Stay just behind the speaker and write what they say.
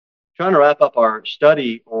trying to wrap up our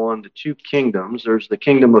study on the two kingdoms. There's the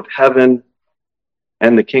kingdom of heaven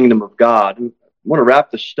and the kingdom of God. And I want to wrap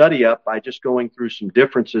the study up by just going through some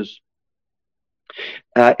differences.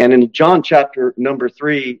 And in John chapter number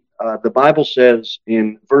 3, the Bible says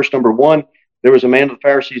in verse number 1, there was a man of the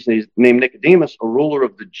Pharisees named Nicodemus, a ruler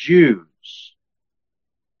of the Jews.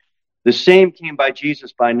 The same came by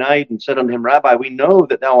Jesus by night and said unto him, Rabbi, we know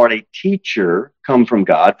that thou art a teacher come from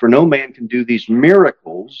God, for no man can do these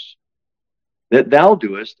miracles that thou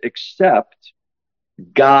doest, except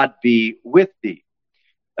God be with thee.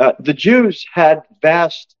 The Jews had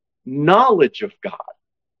vast knowledge of God.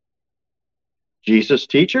 Jesus,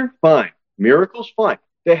 teacher, fine. Miracles, fine.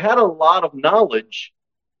 They had a lot of knowledge,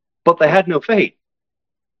 but they had no faith.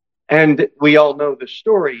 And we all know the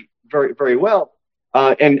story very, very well.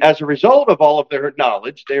 And as a result of all of their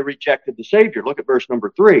knowledge, they rejected the Savior. Look at verse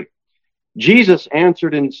number 3. Jesus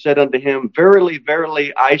answered and said unto him, Verily,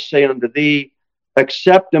 verily, I say unto thee,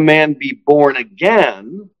 except a man be born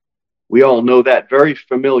again. We all know that, very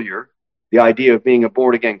familiar. The idea of being a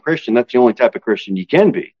born-again Christian, that's the only type of Christian you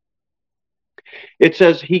can be. It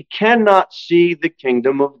says he cannot see the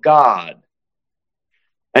kingdom of God.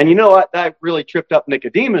 And you know what? That really tripped up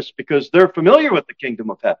Nicodemus because they're familiar with the kingdom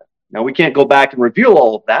of heaven. Now, we can't go back and reveal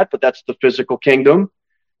all of that, but that's the physical kingdom.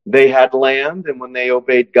 They had land, and when they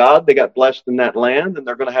obeyed God, they got blessed in that land, and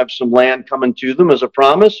they're going to have some land coming to them as a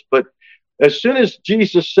promise. But as soon as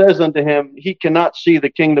Jesus says unto him, he cannot see the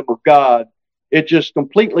kingdom of God, it just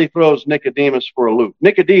completely throws Nicodemus for a loop.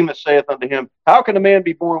 Nicodemus saith unto him, How can a man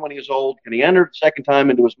be born when he is old? Can he enter the second time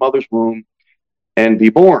into his mother's womb and be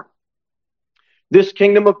born? This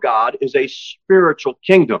kingdom of God is a spiritual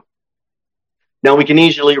kingdom. Now, we can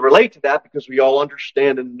easily relate to that because we all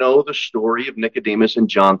understand and know the story of Nicodemus in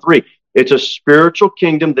John 3. It's a spiritual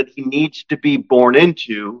kingdom that he needs to be born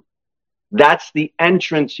into. That's the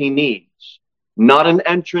entrance he needs, not an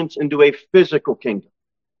entrance into a physical kingdom.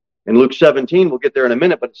 In Luke 17, we'll get there in a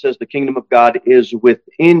minute, but it says the kingdom of God is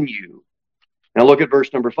within you. Now look at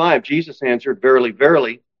verse number 5. Jesus answered, Verily,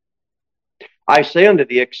 verily, I say unto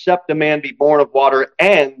thee, except a man be born of water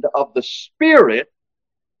and of the Spirit,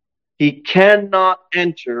 he cannot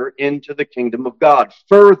enter into the kingdom of God.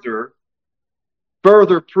 Further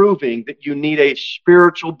proving that you need a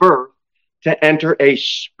spiritual birth to enter a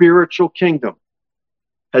spiritual kingdom.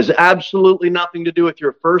 Has absolutely nothing to do with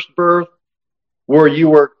your first birth, where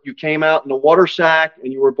you came out in the water sack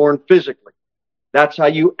and you were born physically. That's how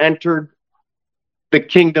you entered the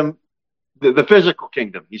kingdom, the physical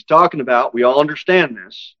kingdom. He's talking about, we all understand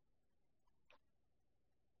this,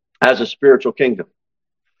 as a spiritual kingdom.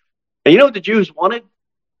 And you know what the Jews wanted?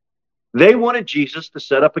 They wanted Jesus to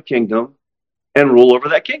set up a kingdom and rule over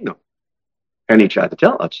that kingdom. And he tried to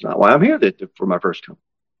tell, that's not why I'm here for my first coming.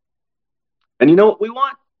 And you know what we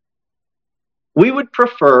want? We would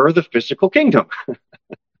prefer the physical kingdom.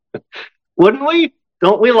 Wouldn't we?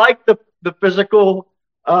 Don't we like the physical,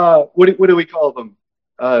 what do we call them?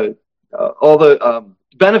 All the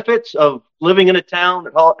benefits of living in a town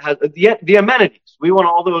that has the amenities. We want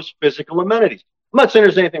all those physical amenities. I'm not saying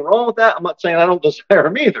there's anything wrong with that. I'm not saying I don't desire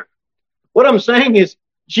them either. What I'm saying is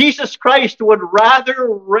Jesus Christ would rather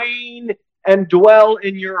reign and dwell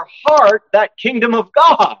in your heart, that kingdom of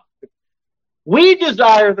God. We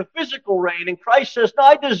desire the physical reign, and Christ says, no,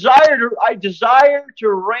 I desire to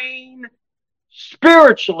reign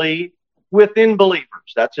spiritually within believers.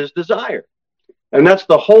 That's his desire. And that's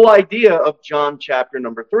the whole idea of John chapter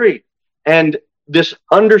number 3. And this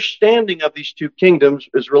understanding of these two kingdoms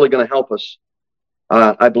is really going to help us,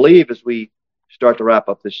 I believe, as we start to wrap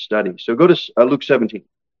up this study. So go to Luke 17.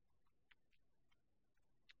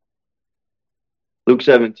 Luke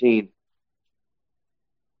 17.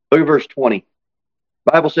 Look at verse 20.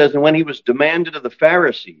 The Bible says, and when he was demanded of the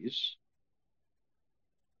Pharisees,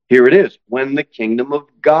 here it is, when the kingdom of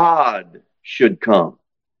God should come,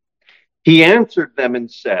 he answered them and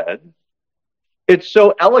said, it's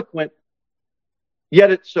so eloquent, yet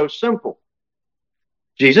it's so simple.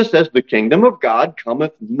 Jesus says, the kingdom of God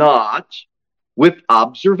cometh not with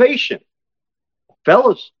observation.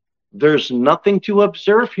 Fellas, there's nothing to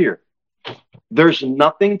observe here. There's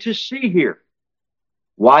nothing to see here.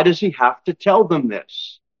 Why does he have to tell them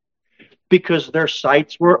this? Because their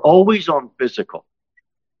sights were always on physical.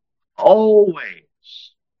 Always.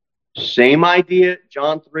 Same idea,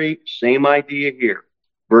 John 3, same idea here.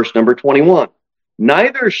 Verse number 21.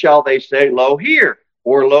 Neither shall they say, lo here,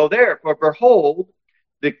 or lo there, for behold,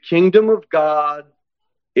 the kingdom of God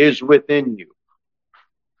is within you.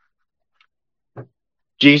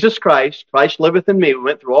 Jesus Christ liveth in me. We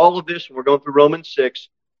went through all of this, and we're going through Romans 6.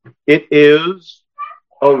 It is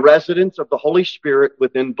a residence of the Holy Spirit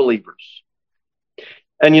within believers.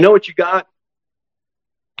 And you know what you got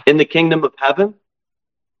in the kingdom of heaven?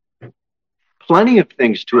 Plenty of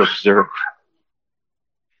things to observe.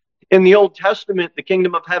 In the Old Testament, the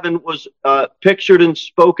kingdom of heaven was pictured and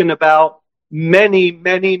spoken about many,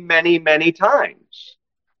 many, many, many times.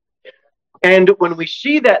 And when we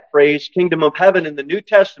see that phrase, kingdom of heaven, in the New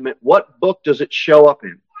Testament, what book does it show up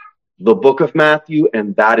in? The book of Matthew,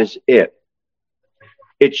 and that is it.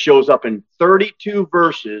 It shows up in 32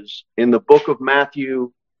 verses in the book of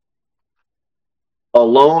Matthew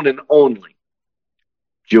alone and only.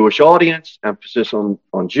 Jewish audience, emphasis on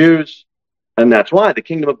Jews. And that's why the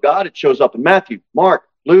kingdom of God, it shows up in Matthew, Mark,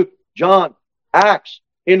 Luke, John, Acts.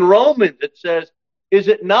 In Romans, it says, is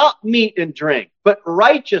it not meat and drink, but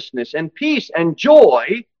righteousness and peace and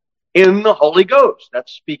joy in the Holy Ghost?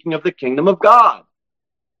 That's speaking of the kingdom of God.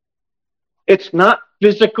 It's not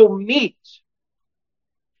physical meat.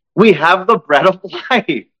 We have the bread of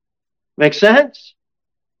life. Make sense?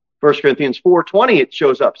 1 Corinthians 4:20, it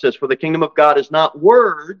shows up, says, for the kingdom of God is not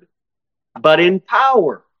word, but in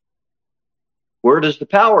power. Where does the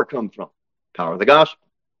power come from? Power of the gospel.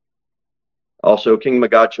 Also, kingdom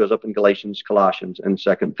of God shows up in Galatians, Colossians, and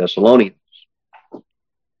 2 Thessalonians.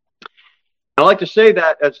 I like to say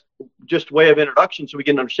that as just a way of introduction so we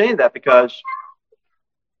can understand that, because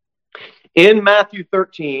in Matthew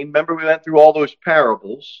 13, remember we went through all those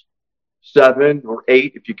parables, 7 or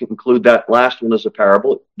 8, if you can include that last one as a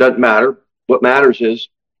parable. It doesn't matter. What matters is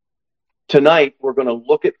tonight we're going to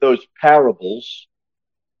look at those parables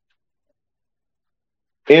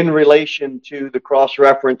in relation to the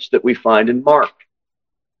cross-reference that we find in Mark.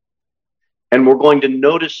 And we're going to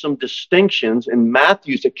notice some distinctions in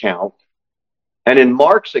Matthew's account and in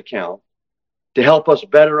Mark's account to help us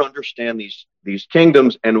better understand these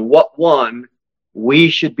kingdoms and what one we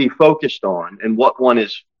should be focused on and what one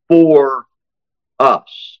is for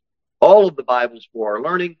us. All of the Bible's for our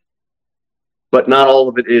learning, but not all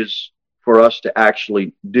of it is for us to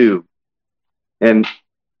actually do. And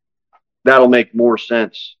that'll make more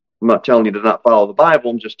sense. I'm not telling you to not follow the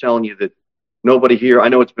Bible. I'm just telling you that nobody here, I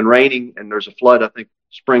know it's been raining and there's a flood. I think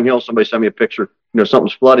Spring Hill, somebody sent me a picture,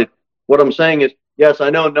 something's flooded. What I'm saying is, yes, I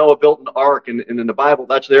know Noah built an ark, and in the Bible,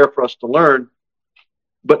 that's there for us to learn,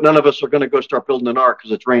 but none of us are going to go start building an ark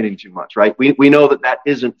because it's raining too much, right? We know that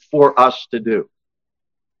isn't for us to do.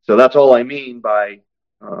 So that's all I mean by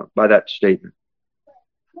that statement.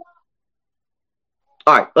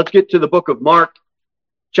 All right, let's get to the book of Mark,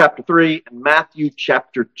 chapter 3, and Matthew,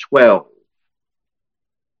 chapter 12.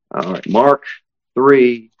 All right, Mark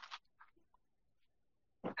 3.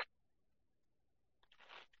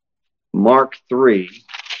 Mark 3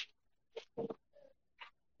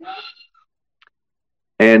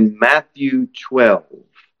 and Matthew 12.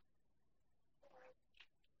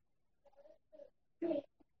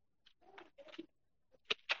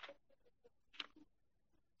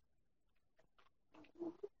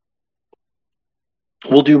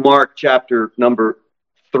 We'll do Mark chapter number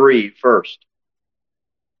 3 first.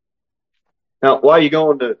 Now, why are you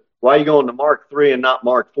going to Mark 3 and not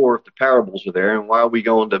Mark 4 if the parables are there? And why are we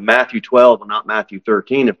going to Matthew 12 and not Matthew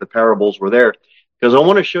 13 if the parables were there? Because I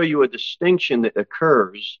want to show you a distinction that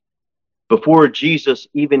occurs before Jesus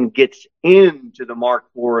even gets into the Mark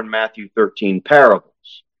 4 and Matthew 13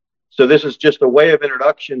 parables. So this is just a way of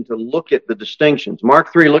introduction to look at the distinctions.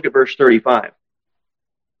 Mark 3, look at verse 35.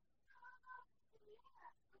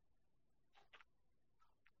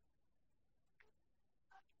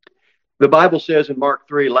 The Bible says in Mark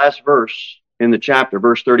 3, last verse in the chapter,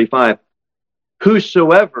 verse 35,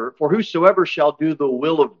 whosoever shall do the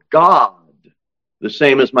will of God, the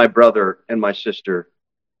same as my brother and my sister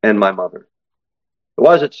and my mother.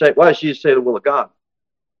 Why does Jesus say the will of God?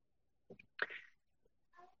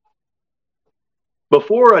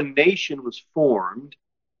 Before a nation was formed,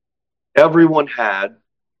 everyone had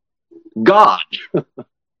God.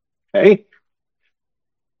 Okay?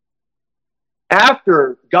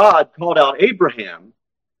 After God called out Abraham,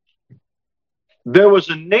 there was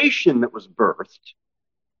a nation that was birthed.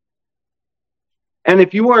 And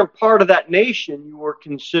if you weren't part of that nation, you were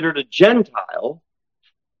considered a Gentile,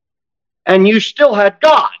 and you still had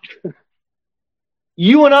God.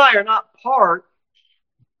 You and I are not part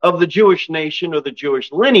of the Jewish nation or the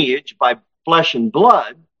Jewish lineage by flesh and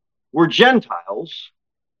blood. We're Gentiles.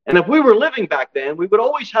 And if we were living back then, we would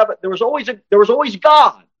always have it. There was always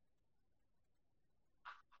God.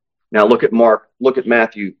 Now look at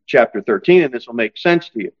Matthew chapter 13, and this will make sense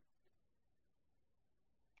to you.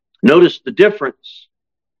 Notice the difference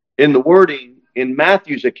in the wording in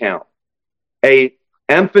Matthew's account. A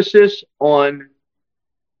emphasis on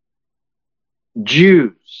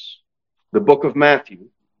Jews, the book of Matthew.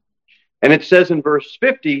 And it says in verse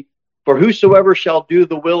 50, for whosoever shall do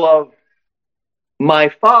the will of my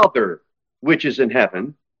Father, which is in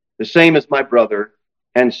heaven, the same as my brother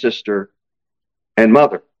and sister and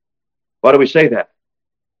mother. Why do we say that?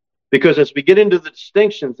 Because as we get into the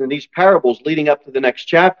distinctions in these parables leading up to the next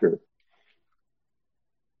chapter,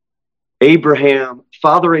 Abraham,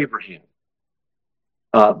 Father Abraham,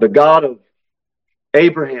 the God of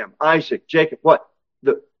Abraham, Isaac, Jacob, what?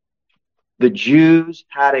 The Jews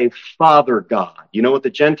had a father God. You know what the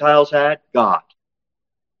Gentiles had? God.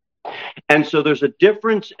 And so there's a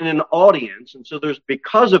difference in an audience. And so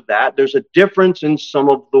because of that, there's a difference in some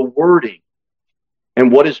of the wording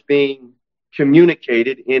and what is being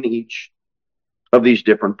communicated in each of these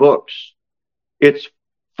different books. It's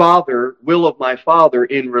Father, will of my Father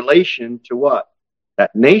in relation to what?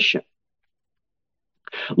 That nation.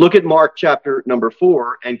 Look at Mark chapter number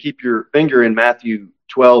 4 and keep your finger in Matthew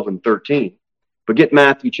 12 and 13. But get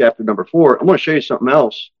Matthew chapter number 4. I'm going to show you something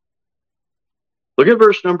else. Look at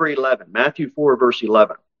verse number 11. Matthew 4, verse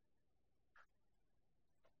 11.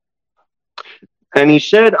 And he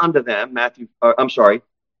said unto them,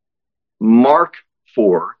 Mark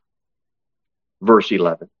 4, verse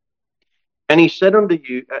 11. And he said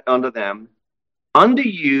unto them, unto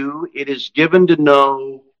you it is given to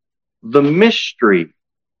know the mystery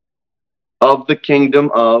of the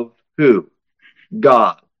kingdom of who?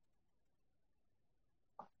 God.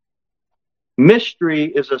 Mystery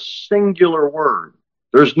is a singular word.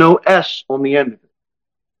 There's no S on the end of it.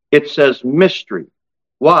 It says mystery.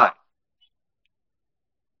 Why?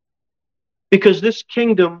 Because this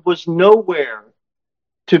kingdom was nowhere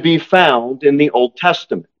to be found in the Old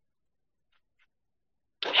Testament.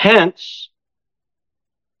 Hence,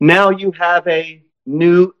 now you have a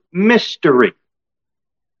new mystery.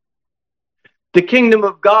 The kingdom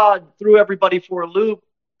of God threw everybody for a loop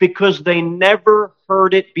because they never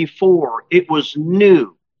heard it before. It was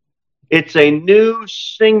new. It's a new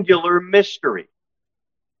singular mystery.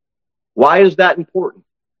 Why is that important?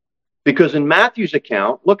 Because in Matthew's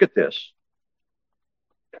account, look at this.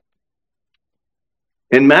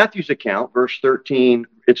 In Matthew's account, verse 13,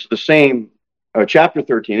 it's the same, chapter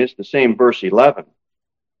 13, it's the same verse 11.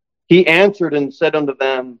 He answered and said unto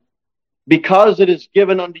them, because it is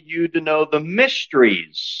given unto you to know the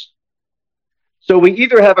mysteries. So we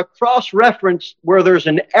either have a cross-reference where there's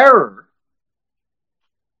an error,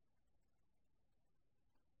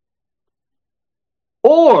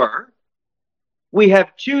 or we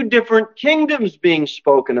have two different kingdoms being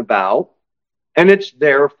spoken about, and it's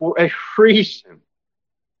there for a reason.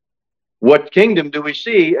 What kingdom do we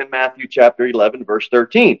see in Matthew chapter 11, verse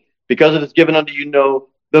 13? Because it is given unto you to know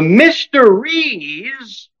the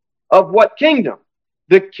mysteries of what kingdom?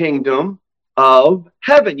 The kingdom of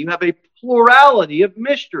heaven. You have a plurality of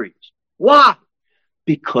mysteries. Why?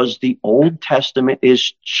 Because the Old Testament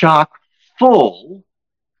is chock full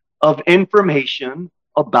of information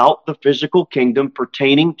about the physical kingdom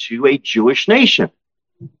pertaining to a Jewish nation.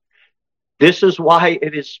 This is why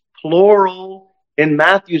it is plural in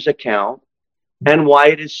Matthew's account and why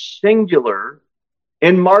it is singular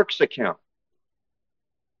in Mark's account.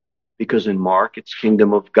 Because in Mark, it's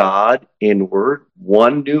kingdom of God, inward,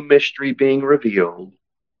 one new mystery being revealed.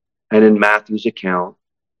 And in Matthew's account,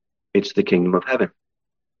 it's the kingdom of heaven.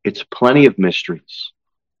 It's plenty of mysteries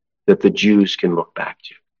that the Jews can look back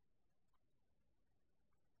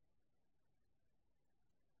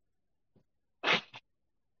to.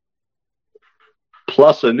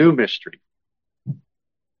 Plus a new mystery.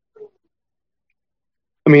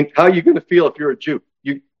 I mean, how are you going to feel if you're a Jew?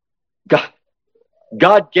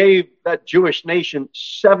 God gave that Jewish nation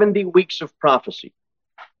 70 weeks of prophecy.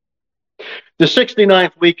 The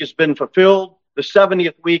 69th week has been fulfilled. The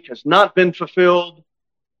 70th week has not been fulfilled.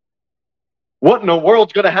 What in the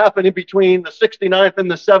world's going to happen in between the 69th and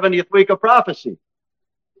the 70th week of prophecy?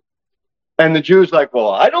 And the Jews like,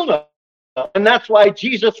 well, I don't know. And that's why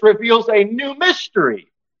Jesus reveals a new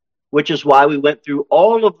mystery, which is why we went through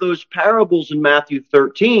all of those parables in Matthew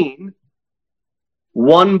 13,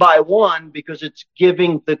 one by one, because it's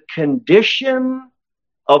giving the condition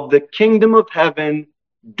of the kingdom of heaven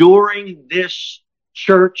during this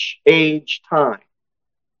church age time.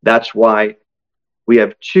 That's why we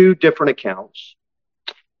have two different accounts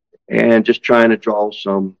and just trying to draw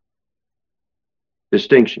some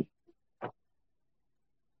distinction.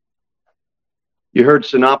 You heard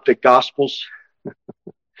synoptic gospels.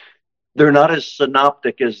 They're not as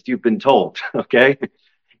synoptic as you've been told, okay?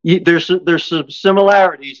 There's some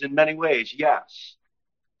similarities in many ways, yes.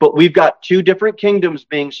 But we've got two different kingdoms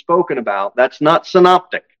being spoken about. That's not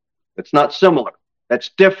synoptic. That's not similar. That's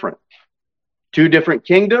different. Two different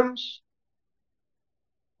kingdoms,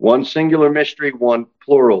 one singular mystery, one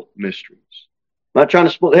plural mysteries. I'm not trying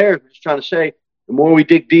to split hairs. I'm just trying to say the more we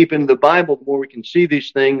dig deep into the Bible, the more we can see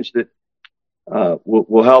these things that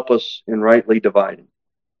will help us in rightly dividing.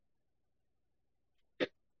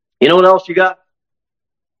 You know what else you got?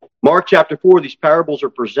 Mark chapter 4, these parables are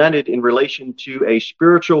presented in relation to a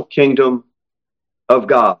spiritual kingdom of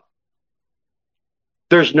God.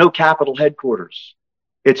 There's no capital headquarters.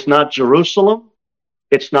 It's not Jerusalem.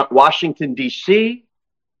 It's not Washington, D.C.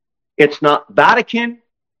 It's not Vatican.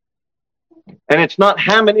 And it's not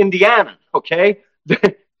Hammond, Indiana, okay?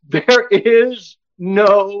 There is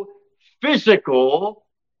no physical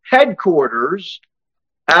headquarters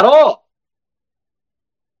at all.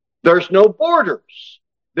 There's no borders.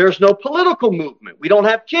 There's no political movement. We don't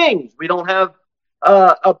have kings. We don't have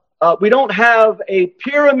a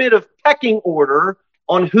pyramid of pecking order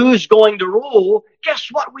on who's going to rule. Guess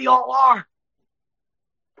what? We all are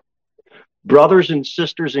brothers and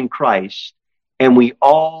sisters in Christ, and we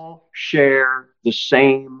all share the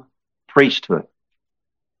same priesthood.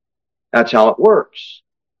 That's how it works.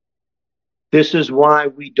 This is why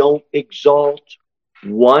we don't exalt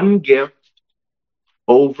one gift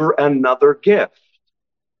over another gift,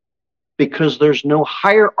 because there's no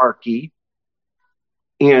hierarchy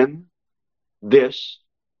in this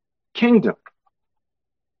kingdom.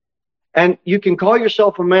 And you can call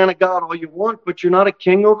yourself a man of God all you want, but you're not a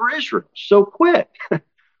king over Israel. So quit.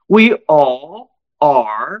 We all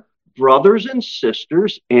are brothers and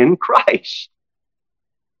sisters in Christ.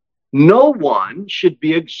 No one should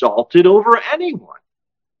be exalted over anyone.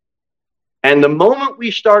 And the moment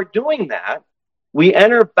we start doing that, we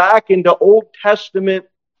enter back into Old Testament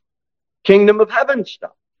kingdom of heaven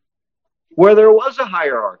stuff, where there was a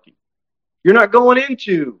hierarchy. You're not going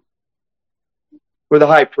into where the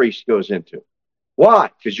high priest goes into. Why?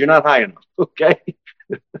 Because you're not high enough, okay?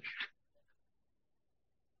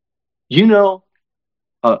 You know,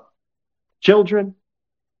 children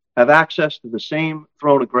have access to the same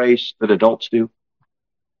throne of grace that adults do.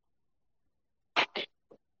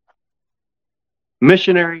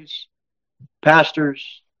 Missionaries,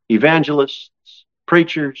 pastors, evangelists,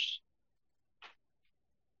 preachers,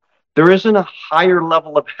 there isn't a higher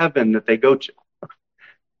level of heaven that they go to.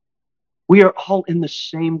 We are all in the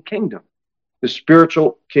same kingdom, the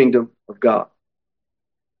spiritual kingdom of God.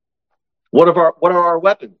 What are our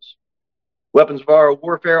weapons? Weapons of our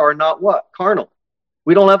warfare are not what? Carnal.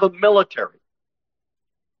 We don't have a military.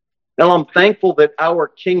 Now, I'm thankful that our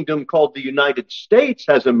kingdom called the United States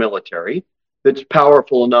has a military that's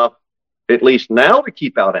powerful enough, at least now, to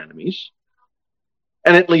keep out enemies,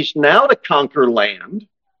 and at least now to conquer land.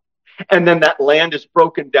 And then that land is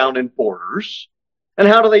broken down in borders. And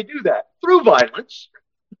how do they do that? Through violence.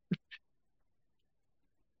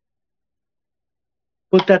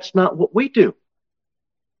 But that's not what we do.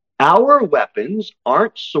 Our weapons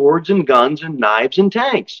aren't swords and guns and knives and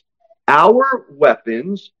tanks. Our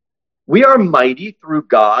weapons, we are mighty through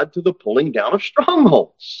God to the pulling down of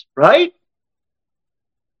strongholds, right?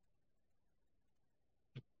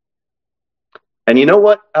 And you know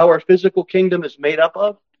what our physical kingdom is made up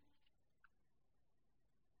of?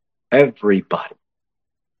 Everybody.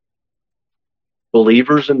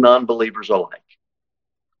 Believers and non-believers alike.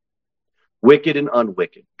 Wicked and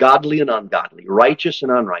unwicked. Godly and ungodly. Righteous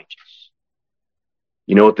and unrighteous.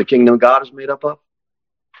 You know what the kingdom of God is made up of?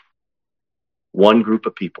 One group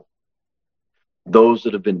of people. Those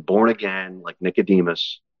that have been born again, like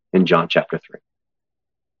Nicodemus in John chapter 3.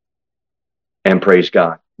 And praise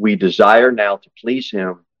God, we desire now to please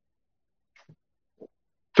him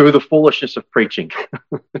through the foolishness of preaching.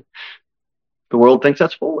 The world thinks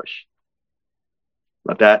that's foolish.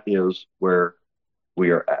 But that is where we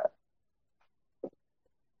are at.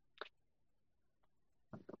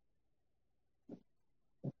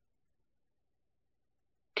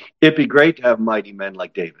 It'd be great to have mighty men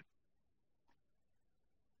like David.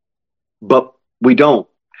 But we don't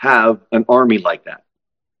have an army like that.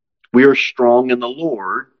 We are strong in the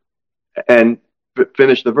Lord, and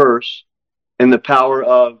finish the verse, in the power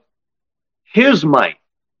of his might.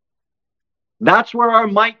 That's where our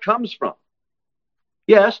might comes from.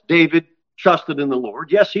 Yes, David trusted in the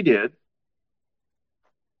Lord. Yes, he did.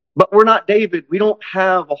 But we're not David. We don't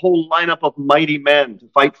have a whole lineup of mighty men to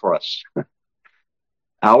fight for us.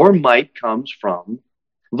 Our might comes from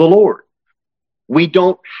the Lord. We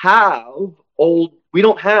don't have all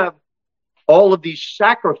of these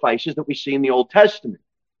sacrifices that we see in the Old Testament.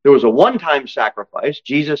 There was a one-time sacrifice.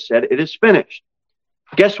 Jesus said, "It is finished."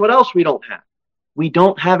 Guess what else we don't have? We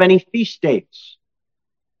don't have any feast days.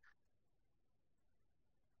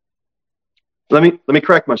 Let me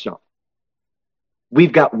correct myself.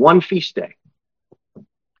 we've got one feast day.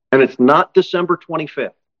 And it's not December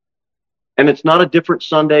 25th. And it's not a different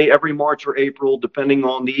Sunday every March or April, depending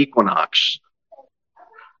on the equinox.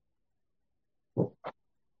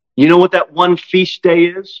 You know what that one feast day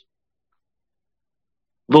is?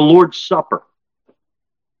 The Lord's Supper.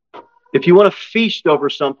 If you want to feast over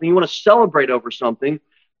something, you want to celebrate over something,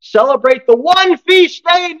 celebrate the one feast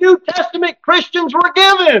day New Testament Christians were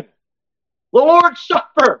given. The Lord's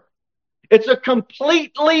Supper. It's a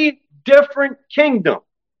completely different kingdom.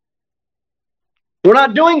 We're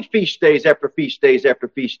not doing feast days after feast days after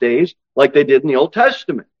feast days like they did in the Old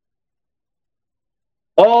Testament.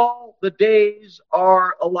 All the days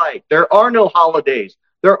are alike. There are no holidays.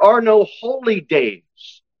 There are no holy days.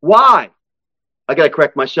 Why? I got to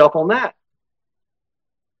correct myself on that.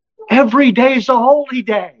 Every day is a holy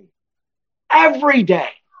day. Every day.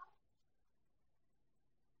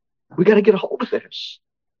 We got to get a hold of this.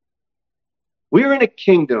 We're in a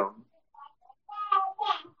kingdom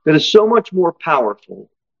that is so much more powerful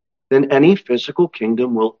than any physical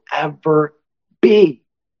kingdom will ever be.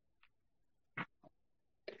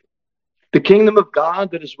 The kingdom of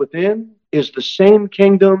God that is within is the same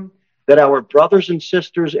kingdom that our brothers and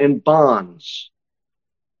sisters in bonds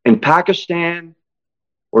in Pakistan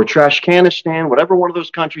or Trashkanistan, whatever one of those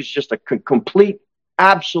countries, is just a complete,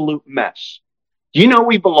 absolute mess. Do you know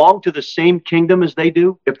we belong to the same kingdom as they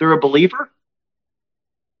do if they're a believer?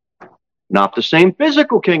 Not the same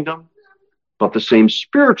physical kingdom, but the same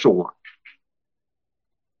spiritual one.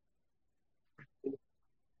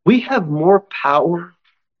 We have more power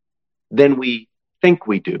than we think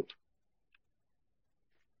we do.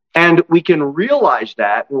 And we can realize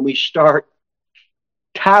that when we start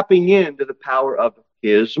tapping into the power of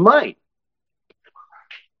His might.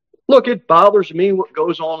 Look, it bothers me what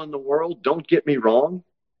goes on in the world, don't get me wrong.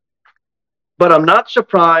 But I'm not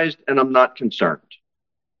surprised and I'm not concerned.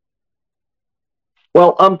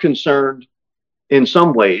 Well, I'm concerned in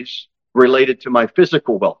some ways related to my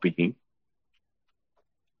physical well-being.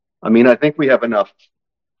 I mean, I think we have enough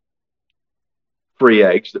free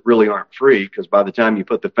eggs that really aren't free, because by the time you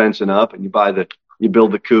put the fencing up and you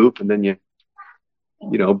build the coop, and then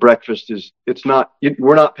breakfast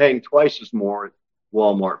we're not paying twice as more at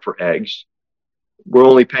Walmart for eggs. We're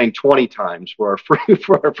only paying 20 times for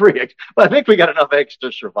our free eggs. But I think we got enough eggs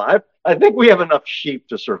to survive. I think we have enough sheep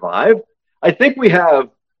to survive. I think we have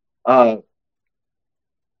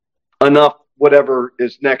enough whatever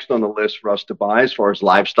is next on the list for us to buy as far as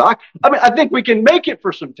livestock. I mean, I think we can make it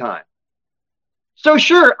for some time. So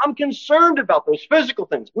sure, I'm concerned about those physical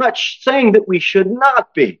things. I'm not saying that we should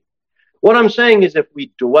not be. What I'm saying is if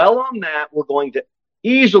we dwell on that, we're going to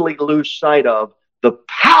easily lose sight of the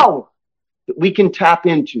power that we can tap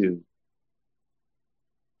into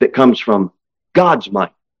that comes from God's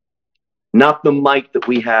might, not the might that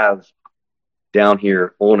we have down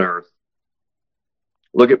here on earth.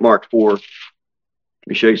 Look at Mark 4. Let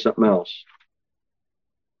me show you something else.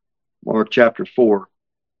 Mark chapter 4,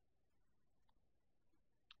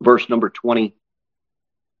 verse number 20.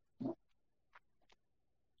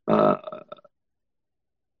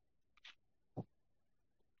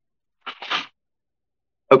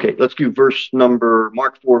 Okay, let's do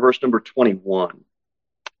Mark 4, verse number 21.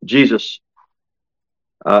 Jesus,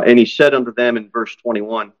 and he said unto them in verse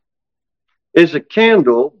 21, is a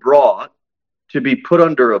candle brought to be put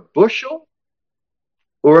under a bushel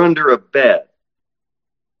or under a bed,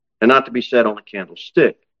 and not to be set on a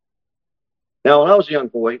candlestick? Now, when I was a young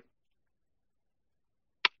boy,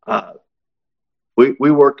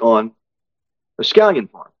 we worked on a scallion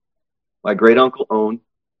farm. My great uncle owned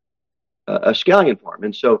a scallion farm,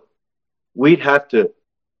 and so we'd have to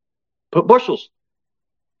put bushels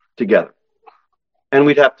together, and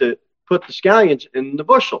we'd have to put the scallions in the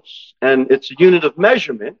bushels, and it's a unit of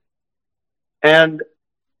measurement, and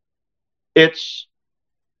it's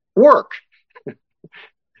work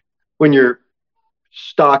when you're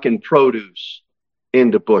stocking produce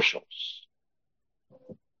into bushels.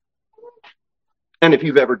 And if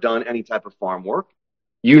you've ever done any type of farm work,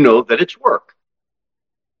 you know that it's work.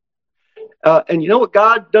 And you know what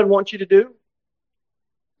God doesn't want you to do?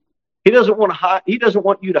 He doesn't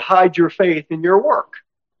want you to hide your faith in your work.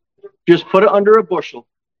 Just put it under a bushel.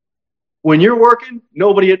 When you're working,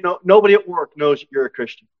 nobody at work knows that you're a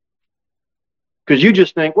Christian. Because you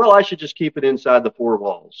just think, well, I should just keep it inside the four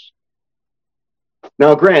walls.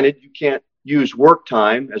 Now, granted, you can't use work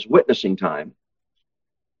time as witnessing time.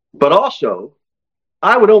 But also,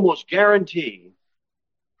 I would almost guarantee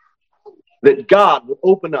that God would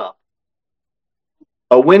open up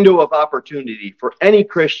a window of opportunity for any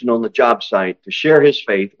Christian on the job site to share his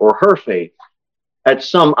faith or her faith at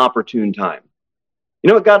some opportune time. You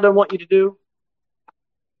know what God doesn't want you to do?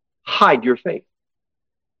 Hide your faith.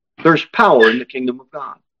 There's power in the kingdom of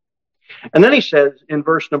God. And then he says in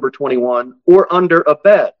verse number 21, or under a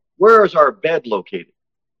bed. Where is our bed located?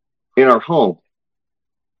 In our home.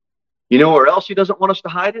 You know where else he doesn't want us to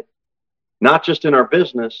hide it? Not just in our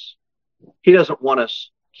business. He doesn't want us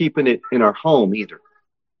keeping it in our home either.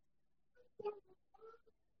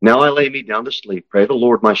 Now I lay me down to sleep. Pray the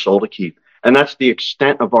Lord my soul to keep. And that's the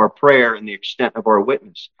extent of our prayer and the extent of our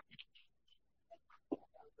witness.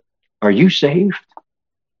 Are you saved?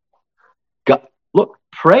 God, look,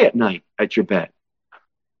 pray at night at your bed.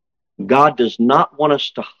 God does not want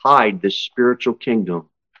us to hide this spiritual kingdom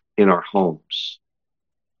in our homes.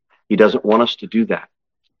 He doesn't want us to do that.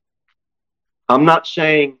 I'm not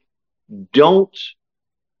saying don't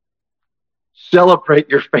celebrate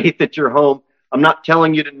your faith at your home. I'm not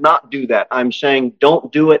telling you to not do that. I'm saying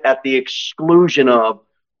don't do it at the exclusion of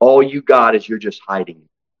all you got is you're just hiding it.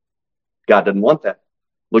 God doesn't want that.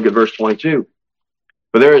 Look at verse 22.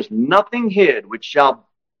 For there is nothing hid which shall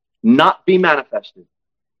not be manifested,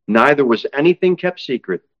 neither was anything kept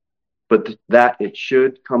secret, but that it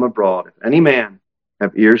should come abroad. If any man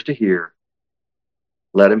have ears to hear,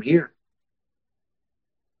 let him hear.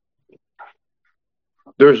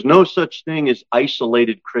 There's no such thing as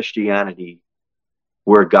isolated Christianity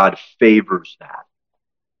where God favors that.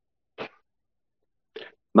 I'm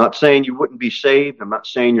not saying you wouldn't be saved. I'm not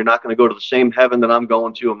saying you're not going to go to the same heaven that I'm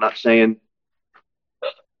going to. I'm not saying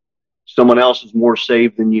someone else is more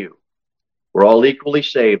saved than you. We're all equally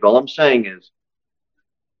saved. All I'm saying is,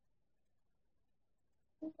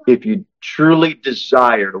 if you truly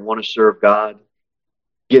desire to want to serve God,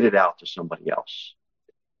 get it out to somebody else.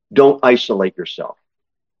 Don't isolate yourself.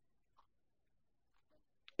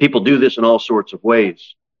 People do this in all sorts of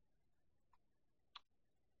ways.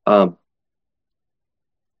 I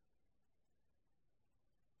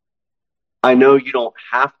know you don't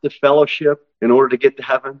have to fellowship in order to get to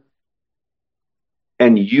heaven.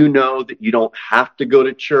 And you know that you don't have to go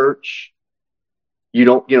to church. You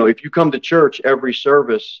don't, if you come to church every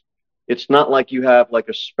service, it's not like you have like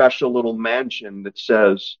a special little mansion that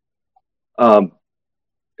says,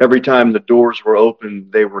 every time the doors were open,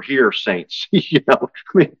 they were here, saints. There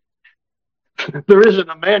isn't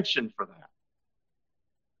a mansion for that.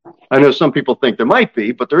 I know some people think there might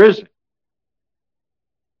be, but there isn't.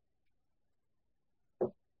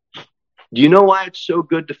 Do you know why it's so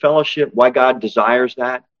good to fellowship? Why God desires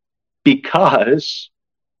that? Because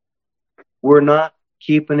we're not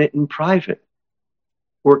keeping it in private.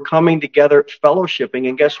 We're coming together, fellowshipping,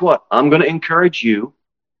 and guess what? I'm going to encourage you.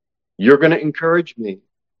 You're going to encourage me.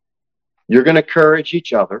 You're going to encourage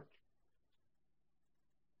each other.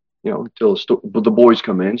 Until the boys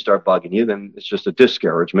come in, start bugging you, then it's just a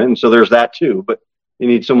discouragement. And so there's that too. But you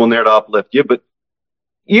need someone there to uplift you. But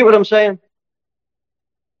you get what I'm saying?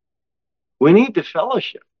 We need to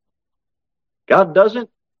fellowship. God doesn't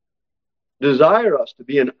desire us to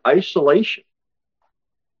be in isolation.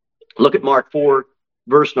 Look at Mark 4,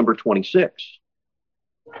 verse number 26.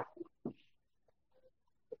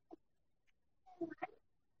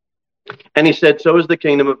 And he said, so is the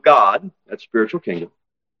kingdom of God, that spiritual kingdom,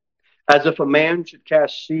 as if a man should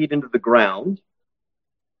cast seed into the ground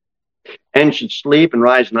and should sleep and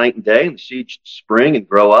rise night and day, and the seed should spring and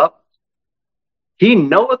grow up. He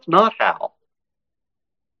knoweth not how.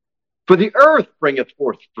 For the earth bringeth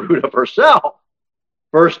forth fruit of herself.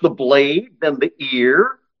 First the blade, then the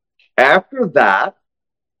ear. After that,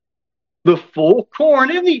 the full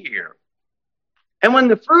corn in the ear. And when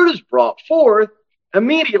the fruit is brought forth,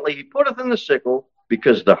 immediately he putteth in the sickle,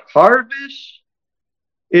 because the harvest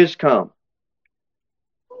is come.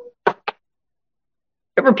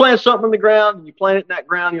 Ever plant something in the ground, and you plant it in that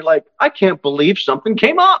ground, you're like, I can't believe something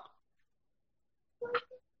came up.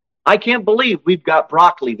 I can't believe we've got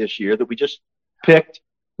broccoli this year that we just picked,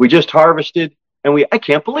 we just harvested, and I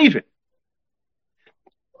can't believe it.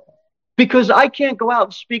 Because I can't go out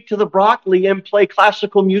and speak to the broccoli and play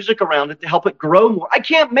classical music around it to help it grow more. I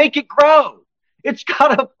can't make it grow. It's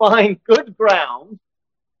got to find good ground.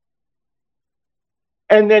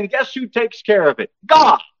 And then guess who takes care of it?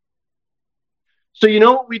 God. So you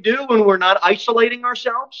know what we do when we're not isolating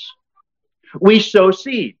ourselves? We sow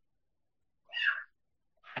seed.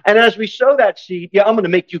 And as we sow that seed, I'm going to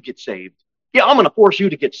make you get saved. I'm going to force you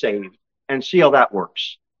to get saved and see how that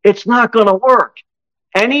works. It's not going to work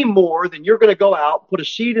any more than you're going to go out, put a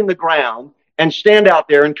seed in the ground, and stand out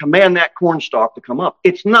there and command that cornstalk to come up.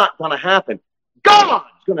 It's not going to happen. God's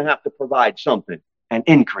going to have to provide something and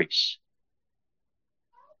increase.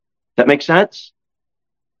 That make sense?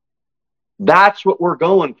 That's what we're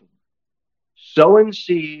going for. Sowing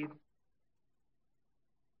seed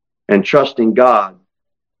and trusting God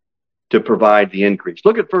to provide the increase.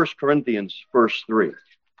 Look at 1 Corinthians verse 3.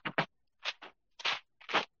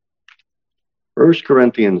 1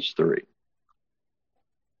 Corinthians 3.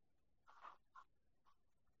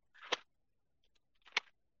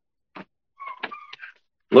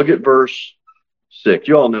 Look at verse 6.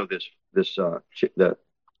 You all know this that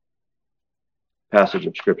passage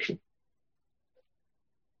of Scripture.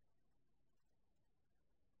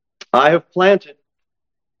 I have planted,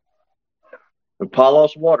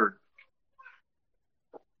 Apollos watered,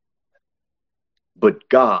 but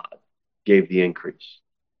God gave the increase.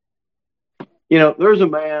 You know, there's a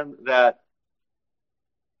man that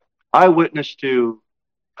I witnessed to,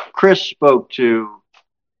 Chris spoke to.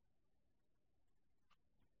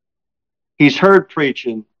 He's heard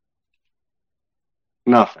preaching,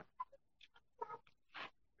 nothing.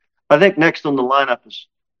 I think next on the lineup is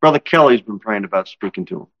Brother Kelly's been praying about speaking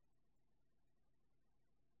to him.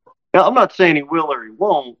 Now, I'm not saying he will or he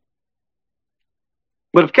won't,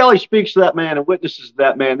 but if Kelly speaks to that man and witnesses to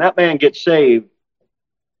that man gets saved.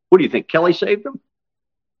 What do you think? Kelly saved him?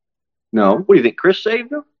 No. What do you think? Chris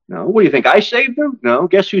saved him? No. What do you think? I saved him? No.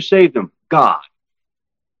 Guess who saved him? God.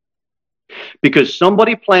 Because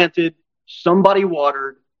somebody planted, somebody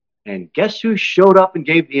watered, and guess who showed up and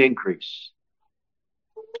gave the increase?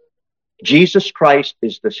 Jesus Christ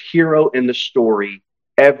is this hero in the story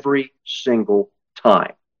every single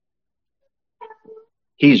time.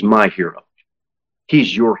 He's my hero.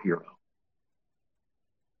 He's your hero.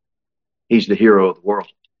 He's the hero of the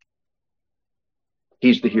world.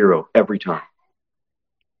 He's the hero every time.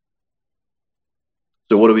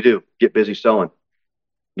 So what do? Get busy sowing.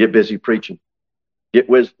 Get busy preaching. Get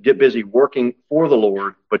busy working for the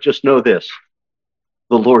Lord. But just know this.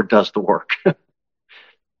 The Lord does the work. The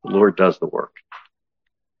Lord does the work.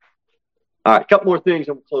 All right, a couple more things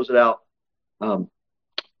and we'll close it out.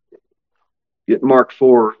 Get Mark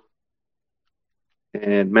 4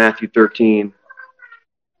 and Matthew 13.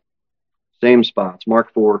 Same spots.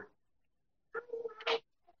 Mark 4.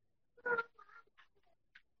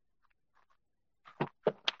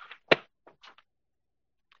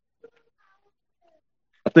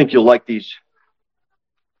 I think you'll like these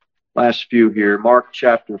last few here. Mark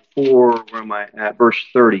chapter 4, where am I at? Verse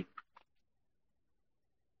 30.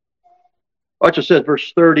 Watch it says,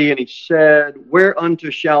 verse 30, and he said,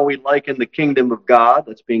 whereunto shall we liken the kingdom of God?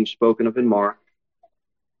 That's being spoken of in Mark.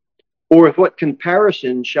 Or with what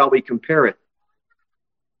comparison shall we compare it?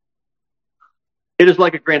 It is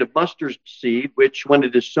like a grain of mustard seed, which when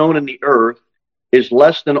it is sown in the earth is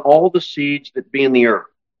less than all the seeds that be in the earth.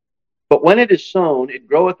 But when it is sown, it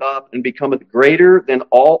groweth up and becometh greater than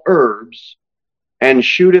all herbs, and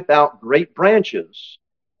shooteth out great branches,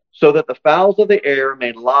 so that the fowls of the air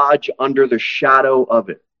may lodge under the shadow of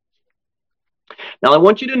it. Now, I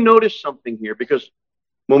want you to notice something here, because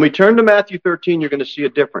when we turn to Matthew 13, you're going to see a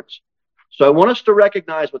difference. So I want us to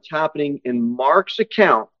recognize what's happening in Mark's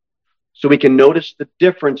account so we can notice the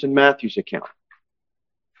difference in Matthew's account.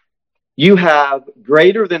 You have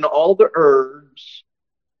greater than all the herbs,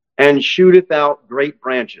 and shooteth out great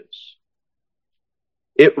branches.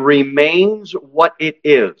 It remains what it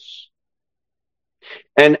is.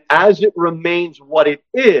 And as it remains what it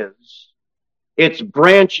is, its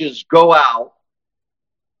branches go out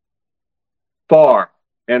far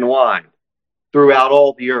and wide throughout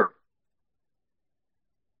all the earth.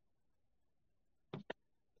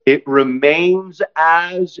 It remains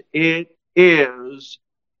as it is,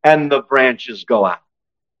 and the branches go out.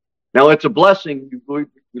 Now, it's a blessing. We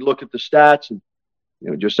look at the stats, and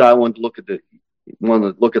Josiah wanted to look at the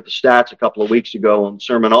stats a couple of weeks ago on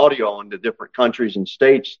sermon audio in the different countries and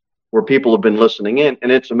states where people have been listening in, and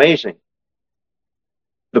it's amazing.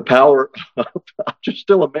 The power, I'm just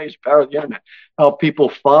still amazed, power of the internet, how people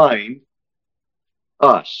find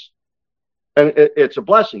us. And it's a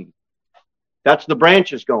blessing. That's the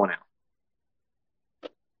branches going out.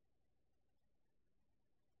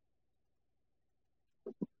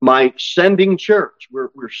 My sending church, we're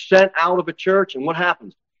sent out of a church, and what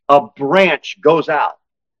happens? A branch goes out.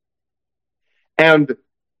 And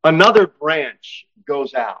another branch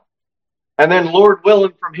goes out. And then, Lord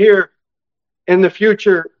willing, from here in the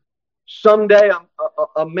future, someday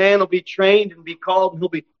a man will be trained and be called, and he'll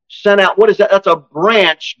be sent out. What is that? That's a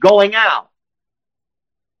branch going out.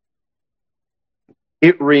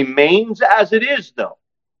 It remains as it is, though.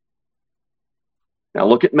 Now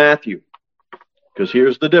look at Matthew, because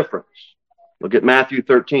here's the difference. Look at Matthew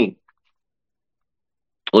 13.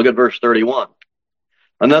 Look at verse 31.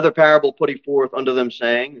 Another parable put he forth unto them,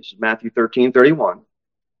 saying, this is Matthew 13:31.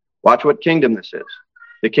 Watch what kingdom this is.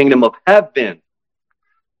 The kingdom of heaven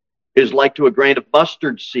is like to a grain of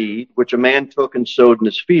mustard seed, which a man took and sowed in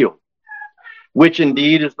his field, which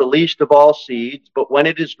indeed is the least of all seeds, but when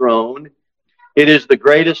it is grown, it is the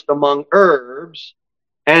greatest among herbs,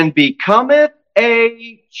 and becometh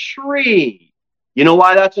a tree. You know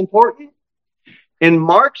why that's important? In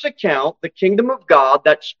Mark's account, the kingdom of God,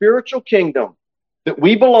 that spiritual kingdom that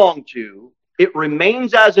we belong to, it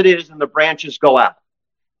remains as it is and the branches go out.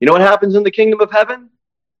 You know what happens in the kingdom of heaven?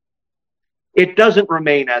 It doesn't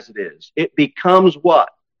remain as it is. It becomes what?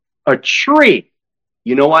 A tree.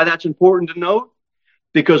 You know why that's important to note?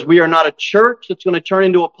 Because we are not a church that's going to turn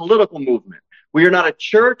into a political movement. We are not a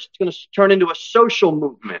church that's going to turn into a social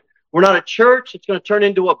movement. We're not a church that's going to turn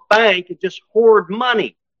into a bank and just hoard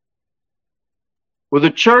money. We're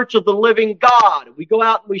the church of the living God. We go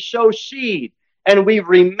out and we sow seed, and we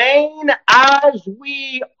remain as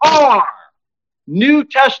we are. New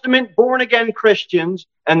Testament born-again Christians,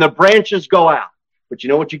 and the branches go out. But you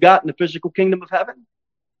know what you got in the physical kingdom of heaven?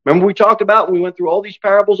 Remember we talked about when we went through all these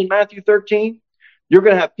parables in Matthew 13? You're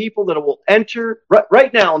going to have people that will enter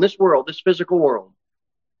right now in this world, this physical world.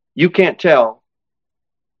 You can't tell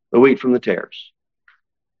the wheat from the tares.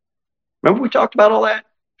 Remember we talked about all that?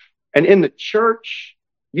 And in the church,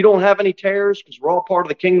 you don't have any tares because we're all part of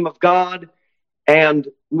the kingdom of God. And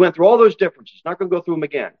we went through all those differences. Not going to go through them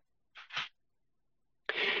again.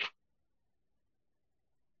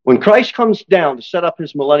 When Christ comes down to set up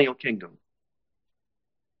his millennial kingdom,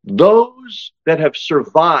 those that have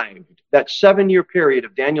survived that 7-year period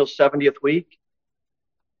of Daniel's 70th week,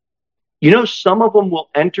 you know, some of them will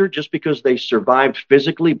enter just because they survived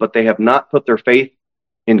physically, but they have not put their faith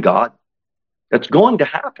in God. That's going to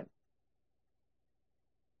happen.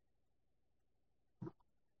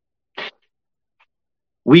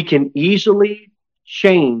 We can easily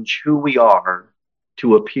change who we are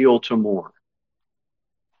to appeal to more.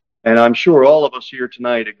 And I'm sure all of us here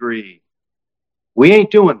tonight agree. We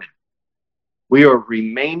ain't doing that. We are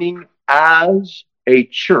remaining as a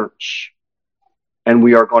church, and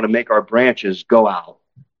we are going to make our branches go out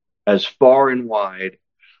as far and wide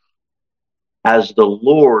as the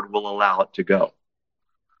Lord will allow it to go.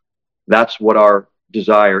 That's what our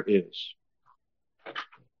desire is.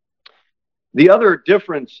 The other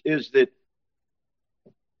difference is that,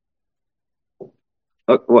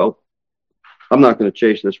 well, I'm not going to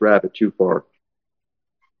chase this rabbit too far.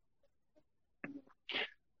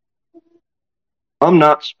 I'm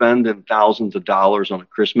not spending thousands of dollars on a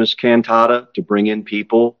Christmas cantata to bring in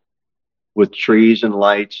people with trees and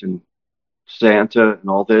lights and Santa and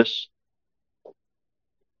all this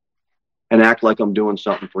and act like I'm doing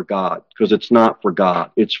something for God, because it's not for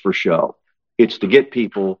God. It's for show. It's to get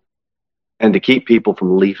people and to keep people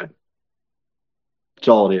from leaving. That's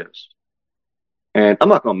all it is. And I'm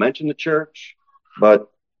not going to mention the church,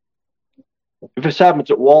 but if this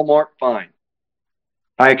happens at Walmart, fine.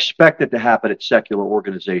 I expect it to happen at secular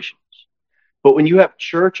organizations. But when you have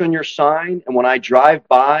church on your sign, and when I drive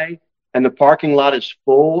by and the parking lot is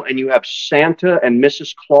full and you have Santa and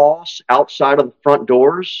Mrs. Claus outside of the front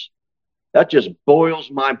doors, that just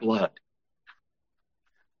boils my blood.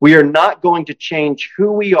 We are not going to change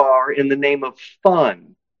who we are in the name of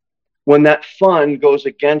fun when that fun goes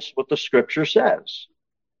against what the scripture says.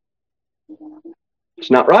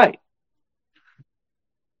 It's not right.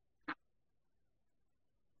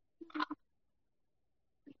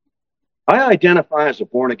 I identify as a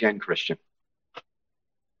born-again Christian.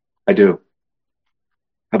 I do.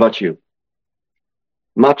 How about you?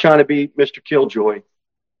 I'm not trying to be Mr. Killjoy.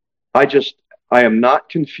 I am not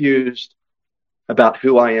confused about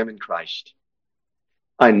who I am in Christ.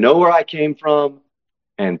 I know where I came from,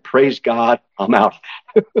 and praise God, I'm out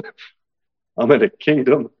of that. I'm in a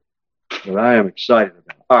kingdom that I am excited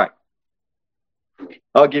about. All right.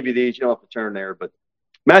 I'll give you these. You don't have to turn there, but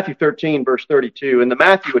Matthew 13, verse 32. In the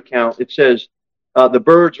Matthew account, it says, the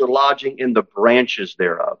birds are lodging in the branches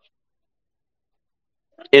thereof.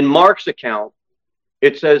 In Mark's account,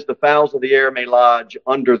 it says the fowls of the air may lodge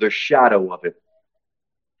under the shadow of it.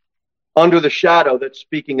 Under the shadow, that's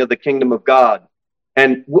speaking of the kingdom of God.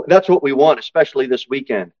 And that's what we want, especially this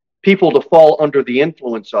weekend. People to fall under the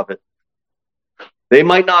influence of it. They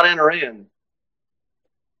might not enter in,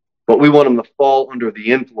 but we want them to fall under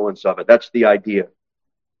the influence of it. That's the idea.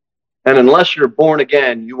 And unless you're born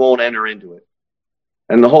again, you won't enter into it.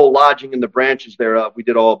 And the whole lodging in the branches thereof, we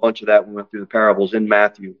did a bunch of that when we went through the parables in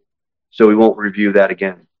Matthew. So we won't review that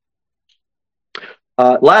again.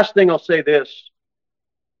 Last thing I'll say this.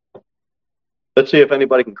 Let's see if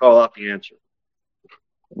anybody can call out the answer.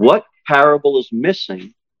 What parable is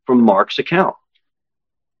missing from Mark's account?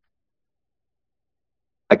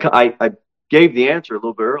 I gave the answer a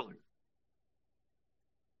little bit earlier.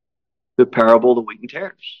 The parable of the wheat and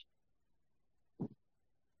tares.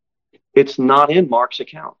 It's not in Mark's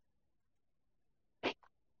account.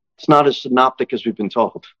 It's not as synoptic as we've been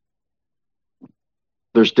told.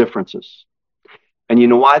 There's differences. And you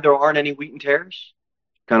know why there aren't any wheat and tares?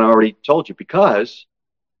 Kind of already told you, because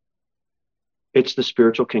it's the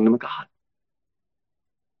spiritual kingdom of God.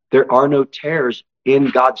 There are no tares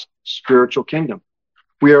in God's spiritual kingdom.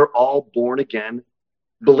 We are all born again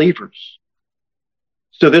believers.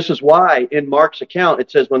 So this is why in Mark's account,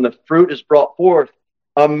 it says, when the fruit is brought forth,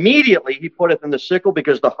 immediately he putteth in the sickle,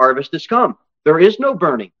 because the harvest is come. There is no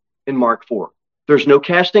burning in Mark 4. There's no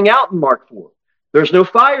casting out in Mark 4. There's no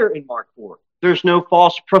fire in Mark 4. There's no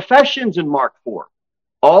false professions in Mark 4.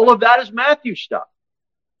 All of that is Matthew stuff.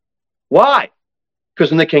 Why?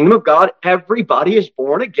 Because in the kingdom of God, everybody is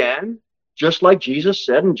born again, just like Jesus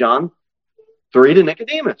said in John 3 to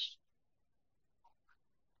Nicodemus.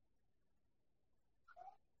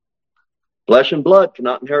 Flesh and blood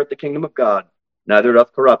cannot inherit the kingdom of God, neither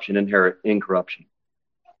doth corruption inherit incorruption.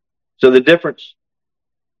 So the difference,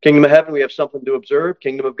 kingdom of heaven, we have something to observe.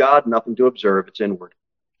 Kingdom of God, nothing to observe. It's inward.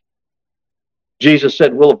 Jesus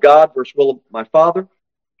said, will of God versus will of my Father.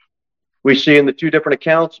 We see in the two different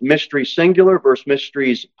accounts, mystery singular versus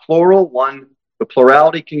mysteries plural. One, the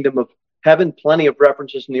plurality, kingdom of heaven, plenty of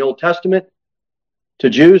references in the Old Testament to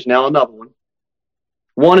Jews. Now another one.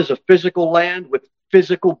 One is a physical land with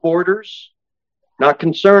physical borders. Not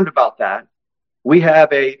concerned about that. We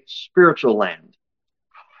have a spiritual land.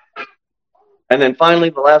 And then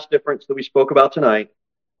finally, the last difference that we spoke about tonight,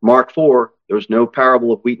 Mark 4, there's no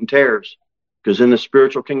parable of wheat and tares, because in the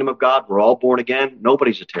spiritual kingdom of God, we're all born again.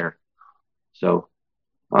 Nobody's a tare. So,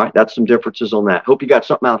 all right, that's some differences on that. Hope you got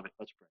something out of it. Let's pray.